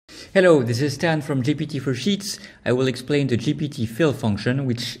Hello, this is Stan from GPT for Sheets. I will explain the GPT fill function,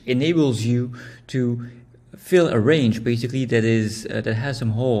 which enables you to fill a range basically that has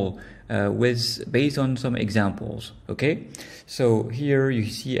some hole based on some examples. Okay, so here you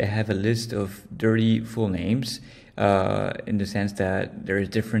see I have a list of dirty full names in the sense that there is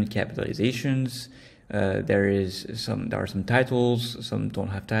different capitalizations. There are some titles, some don't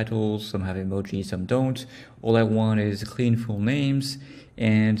have titles, some have emojis, some don't. All I want is clean full names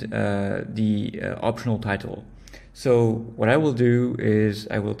and the optional title. So what I will do is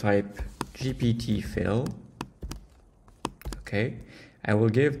I will type GPT fill. Okay, I will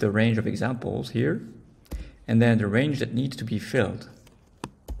give the range of examples here, and then the range that needs to be filled.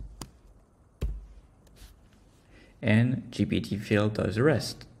 And GPT fill does the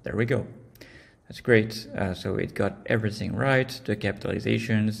rest. There we go. That's great. So it got everything right, the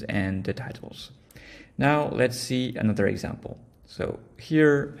capitalizations and the titles. Now let's see another example. So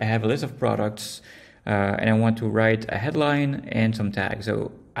here I have a list of products and I want to write a headline and some tags.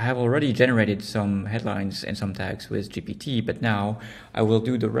 So I have already generated some headlines and some tags with GPT, but now I will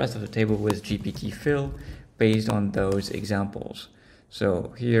do the rest of the table with GPT fill based on those examples.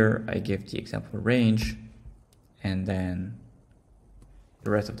 So here I give the example range and then the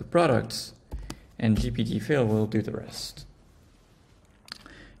rest of the products, and GPT fill will do the rest.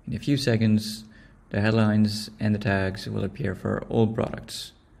 In a few seconds, the headlines and the tags will appear for all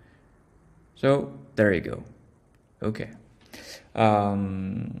products. So there you go. Okay.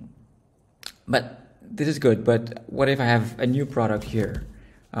 But this is good, but what if I have a new product here?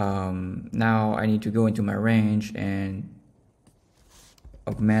 Now I need to go into my range and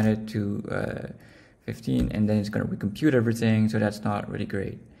augment it to 15, and then it's going to recompute everything, so that's not really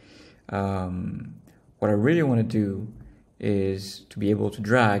great. What I really want to do is to be able to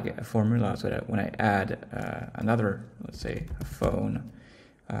drag a formula so that when I add another, let's say a phone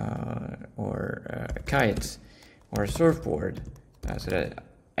or a kite or a surfboard, so that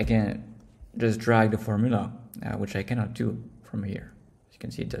I can just drag the formula, which I cannot do from here. As you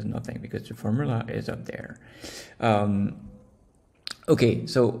can see, it does nothing because the formula is up there. Okay,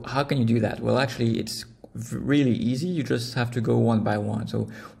 so how can you do that? Well, actually, it's really easy. You just have to go one by one. So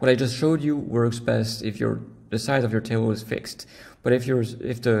what I just showed you works best if the size of your table is fixed. But if you're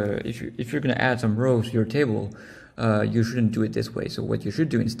going to add some rows to your table, you shouldn't do it this way. So what you should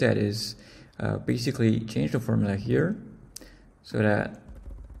do instead is basically change the formula here, so that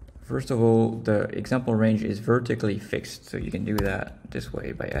first of all the example range is vertically fixed. So you can do that this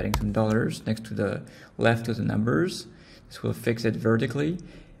way by adding some dollars next to the left of the numbers. This will fix it vertically,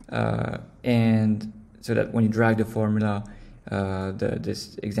 and so that when you drag the formula,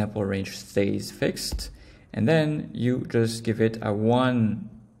 this example range stays fixed. And then you just give it a one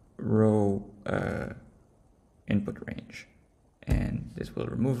row input range. And this will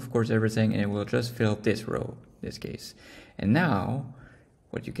remove, of course, everything, and it will just fill this row, in this case. And now,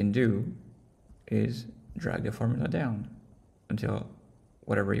 what you can do is drag the formula down until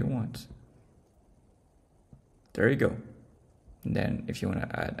whatever you want. There you go. And then if you want to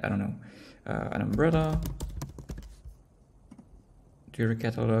add, I don't know, an umbrella to your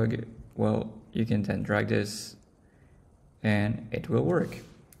catalog, well, you can then drag this and it will work.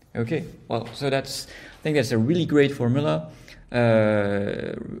 Okay, well, so I think that's a really great formula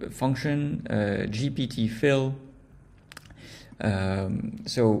function, GPT fill.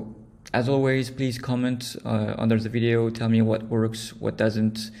 So as always, please comment under the video, tell me what works, what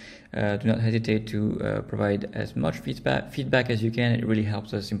doesn't. Do not hesitate to provide as much feedback as you can. It really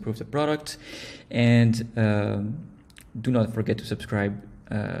helps us improve the product. And do not forget to subscribe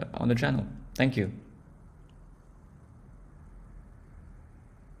on the channel. Thank you.